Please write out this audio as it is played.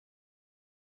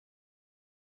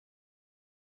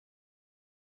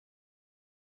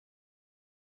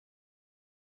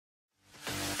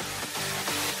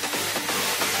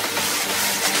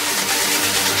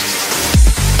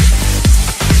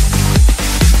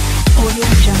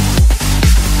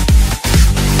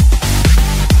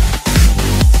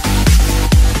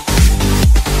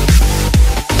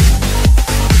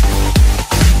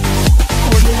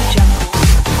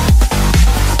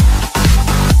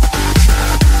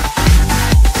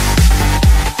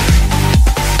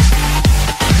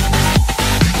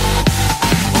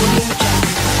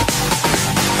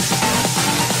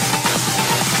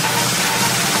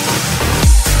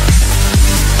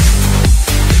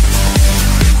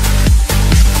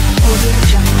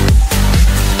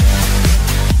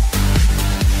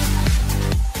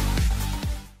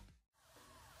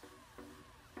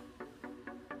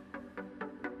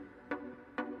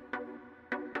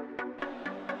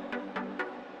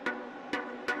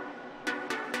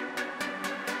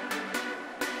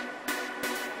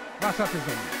وسط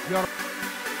زمین یاران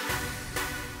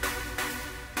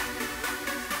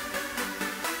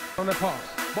پاس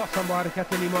باز هم با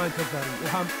حرکت نیما انتظاری او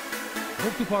هم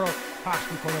خوب توپا رو پخش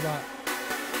میکنه و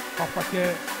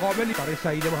هافبک قابلی برای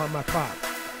سعید محمدفر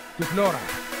دوپلو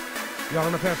رفت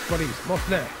یاران پرسپولیس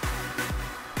مصلح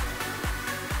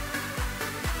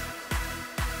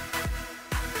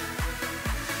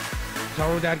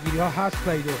زمان درگیری ها هست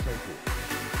سعید حسینپور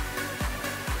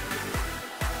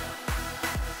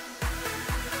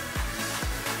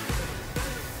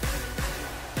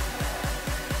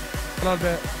حالا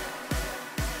به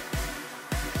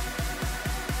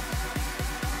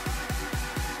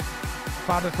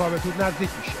فرد ثابتود نزدیک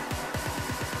میشه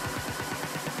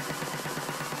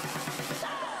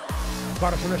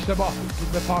کارشون اشتباه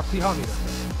بود به پارسی ها میرسه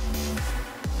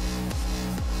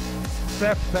 0-0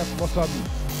 مساوی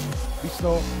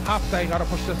 27 دقیقه رو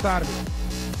پشت سر میره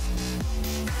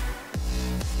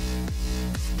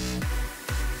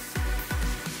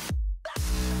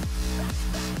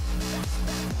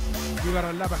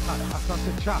میبرن لب خط از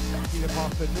سمت چپ تیر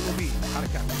پاس جنوبی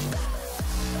حرکت میکنه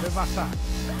به وسط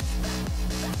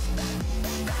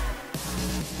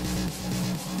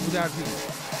بودرزی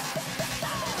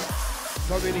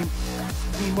تا ببینیم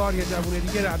این بار یه جوون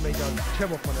دیگه در میدان چه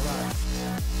بکنه بعد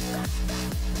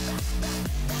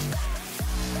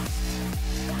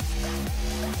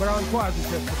برانکو از این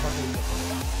استفاده میکنه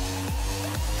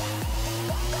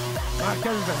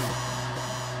مرکز زمین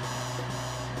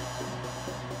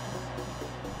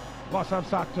باسم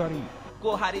ستاری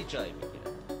گوهری جای میگیره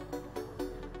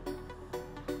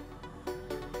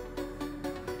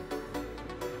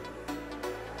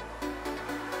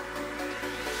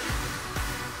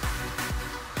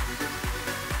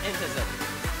انتظاری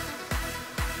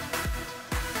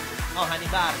آهنی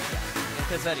برمیگرد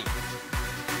انتظاری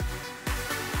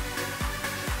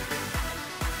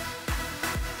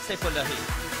سیف اللهی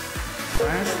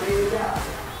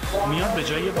میاد به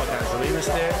جای با تجربه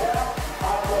مثل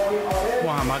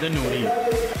محمد نوری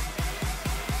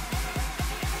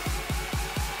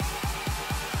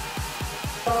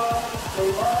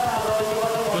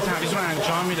دو تعویض رو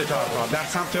انجام میده تا در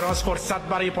سمت راست فرصت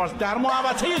برای پاس در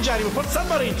محوطه جریمه فرصت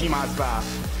برای این تیم است و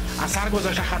اثر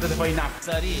گذاشته خط دفاعی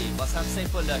نفساری باسم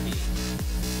سیف اللهی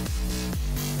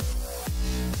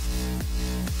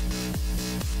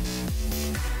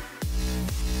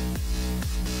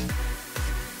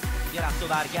یه رفت و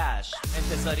برگشت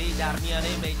انتظاری در میانه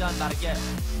میدان برای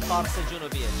پارس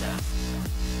جنوبی جمع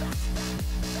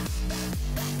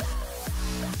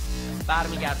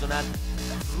برمیگردونند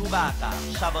رو به عقب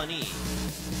شبانی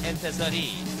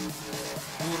انتظاری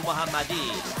نور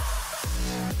محمدی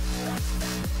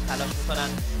تلاش میکنن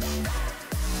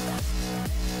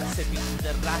سپید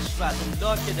رشت رو از اون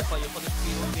لاک دفاعی خودش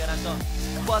بیرون بیارن تا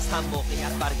باز هم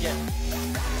موقعیت برگه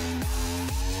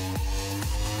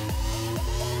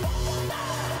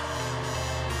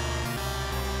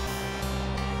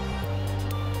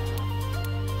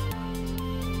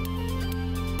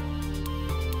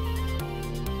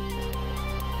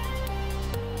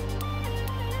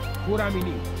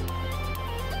پورامینی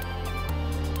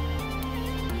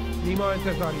نیما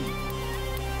انتظاری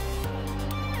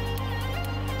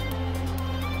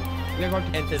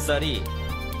انتظاری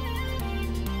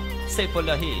سیف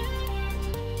اللهی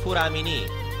پورامینی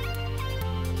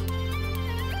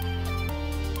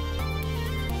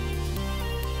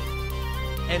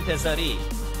انتظاری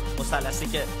مثلثی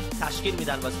که تشکیل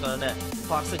میدن بازیکنان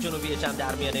پارس جنوبی جمع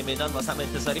در میانه میدان واسه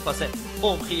انتظاری پاس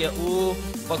عمقی او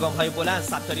با گام‌های بلند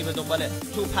ستاری به دنبال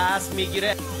تو پس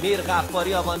میگیره میر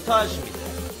غفاری آوانتاژ میده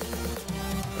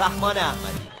رحمان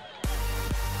احمدی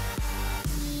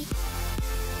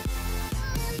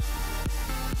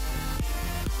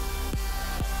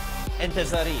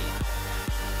انتظاری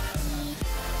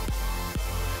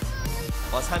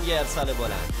باز هم یه ارسال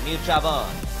بلند میر جوان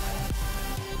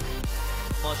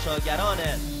ماشاگران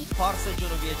پارس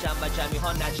جنوبی جمع و جمعی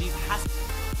ها نجیب هستند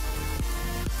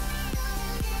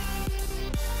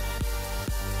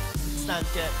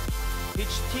که هیچ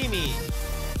تیمی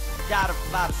در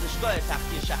ورزشگاه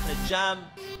تختی شهر جمع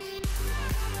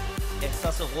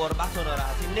احساس غربت و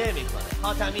ناراحتی نمیکنه.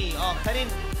 حاتمی آخرین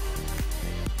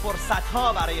فرصت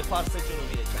ها برای پارس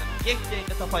جنوبی جمع 1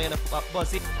 دقیقه تا پایان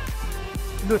بازی.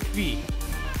 لطفی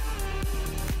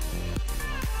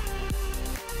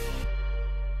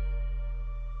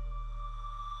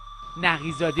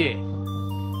نقیزاده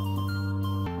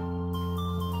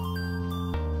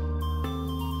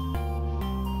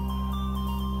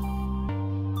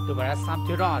دوباره از سمت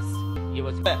راست یه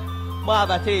بازی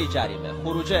محوطه جریمه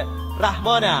خروج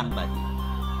رحمان احمدی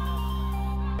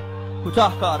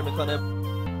کوتاه کار میکنه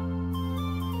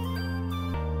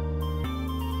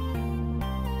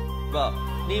با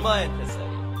نیما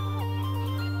انتظاری.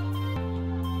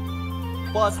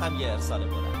 باز هم یه ارسال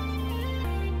بلند،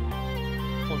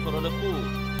 کنترل خوب،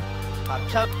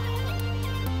 پرچم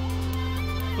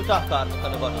کوتاه کار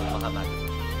میکنه با نور محمد.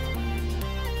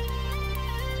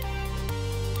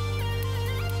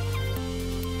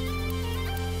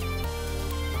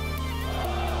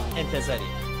 انتظاری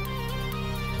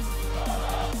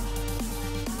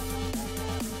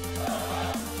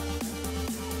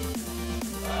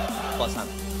باز هم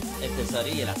انتظاری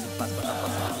یه لحظه پس باشم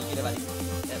فاصله میگیره ولی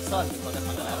ارسال میکنه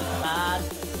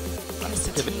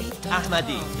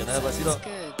احمدی جناه بازی رو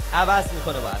عوض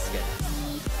میکنه با اسکر.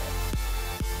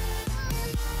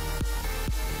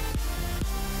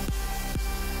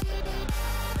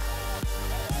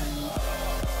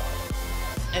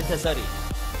 انتظاری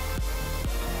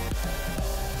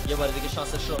یه بار دیگه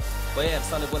شانسش رو با یه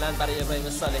ارسال بلند برای ابراهیم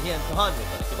صالحی امتحان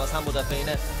میکنه که باز هم مدافعین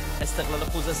استقلال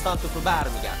خوزستان توپ رو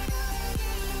برمیگرد.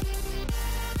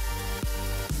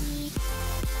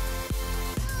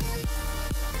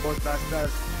 باز بستن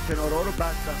کنارها رو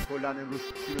بستن کلن امروز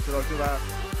تیم تراکتور و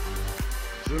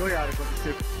جلوی حرکات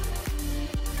سفت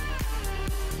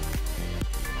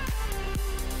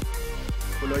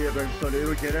کلای ابراهیم صالحی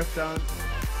رو گرفتن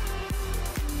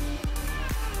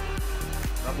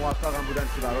و موفق هم بودن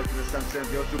که برای تونستن سه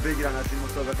امتیاز رو بگیرن از این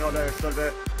مسابقه. حالا ارسال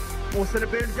به محسن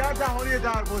بنگر دهانی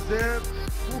دروازه،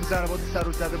 خوب ضربات سر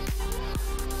و زده.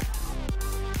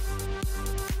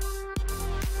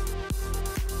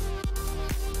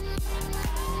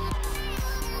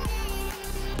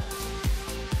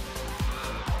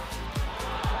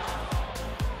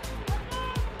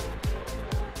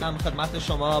 هم خدمت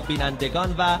شما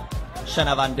بینندگان و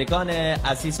شنوندگان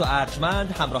عزیز و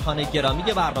ارجمند، همراهان گرامی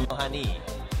برنامه هنی.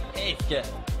 حیف که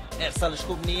ارسالش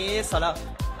خوب نیست، حالا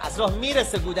از راه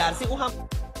میرسه گودرزی، او هم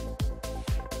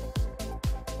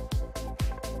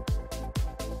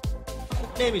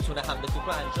خوب نمیتونه حمله توپ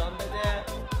رو انجام بده.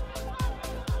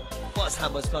 باز هم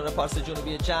بازیکن پارس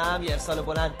جنوبی جمع یه ارسال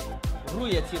بلند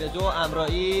روی تیر دو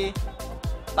امرایی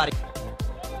برای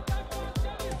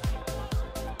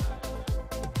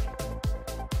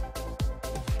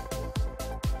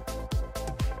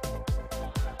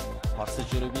پارس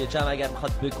جنوبی جمع اگر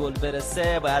میخواد به گل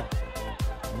برسه باید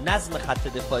نظم خط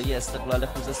دفاعی استقلال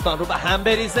خوزستان رو به هم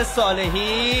بریزه.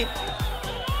 صالحی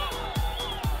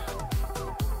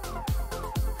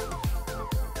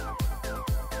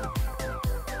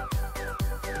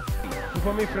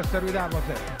توپو میفرسته روی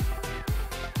دروازه.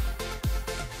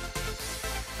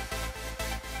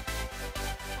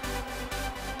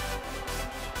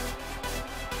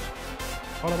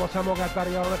 حالا با سماقت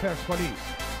برای یاران پرسپولیس.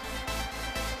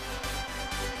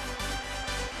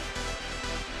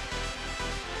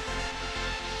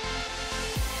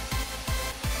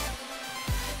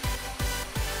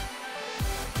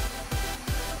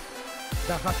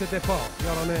 در خط دفاع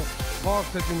یاران پارس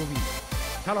جنوبی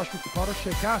تلاش بود که کار رو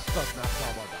شکست داد نفت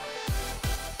آبادان.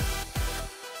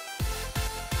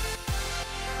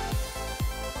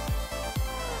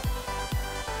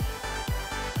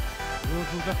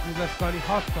 روز خوزستانی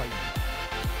هاستایی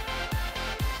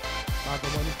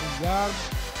مردمانی خونگرم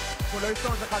کلای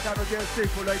سانز خطرناک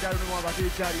استیک کلای درون محوطه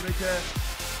جریمه که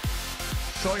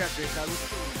شاید بهتر بود.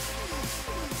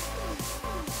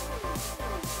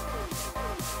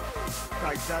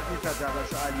 تکزد میکرد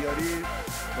دردش علیاری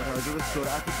با توجه به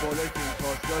سرعت بالایی که این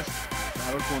پاس داشت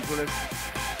برای کنترلش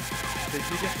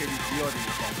تکنیک خیلی زیادی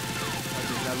میکرد.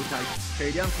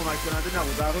 خیلی هم کمک کننده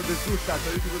نبود، در حال به زور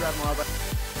ستاری تو بود در محوطه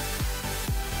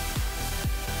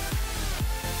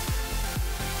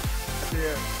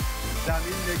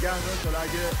زمین نگه داشت. حالا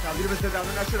اگه تبدیل به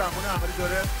زمین نشه رحمان احمدی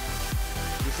داره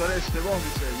دوستان اشتباه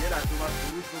میشه، یه لحظه اومد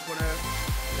خروج بکنه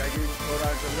که اگه این کار رو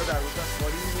انجام داد دروازه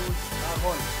خالی میموند. در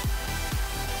حال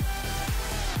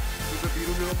توپ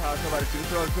بیرون میرون پرتا برای تیم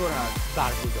تراکتور هست.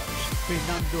 برگزارش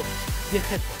فرناندو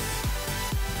دختا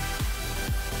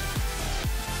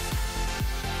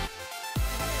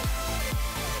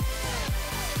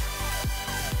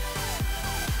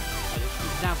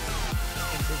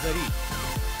انتظاری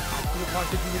از تیم پارس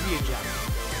جنوبی جمع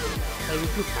خیلی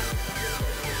توپ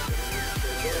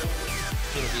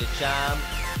جنوبی جمع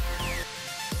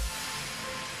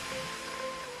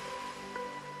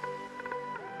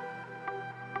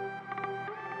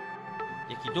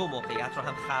یکی دو موقعیت رو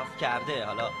هم خلق کرده.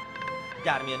 حالا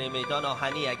در میانه میدان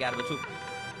آهنی اگر به توپ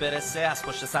برسه از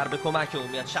پشت سر به کمک اون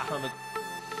میاد شهرام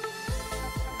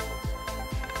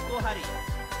گوهری.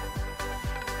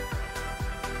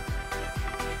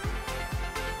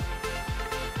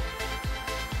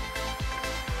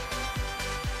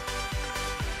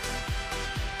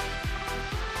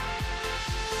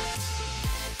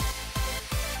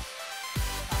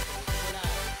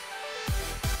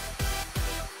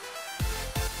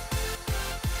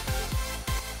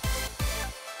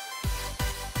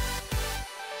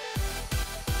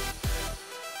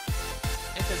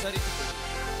 انتظاری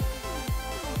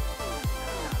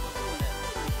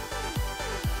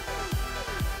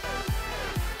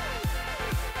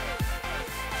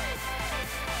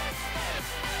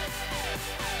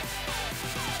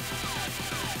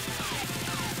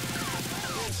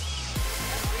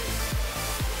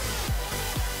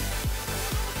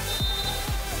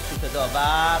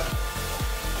داور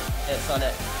ارسال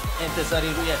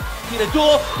انتظاری روی تیر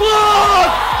دو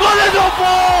گل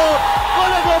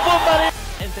دوم برای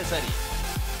انتظاری.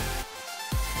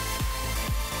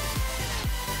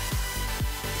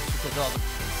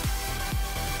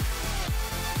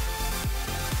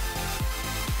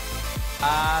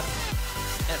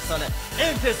 ارسال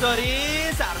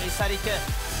انتظاری ضربه سری که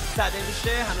زده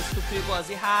میشه، هنوز توپ توی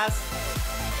بازی هست.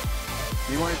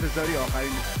 نیما انتظاری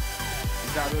آخرین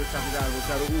ضربه به سمت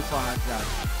دروازه رو او خواهد زد.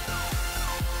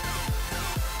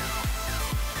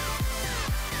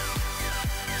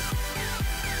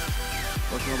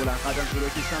 با شما بلند قدم جلو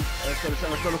کشتم،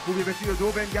 ارسال خوبی به تیر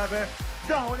دو بنگره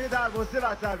دهانه دروازه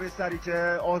و ضربه سری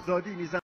که آزادی میزن.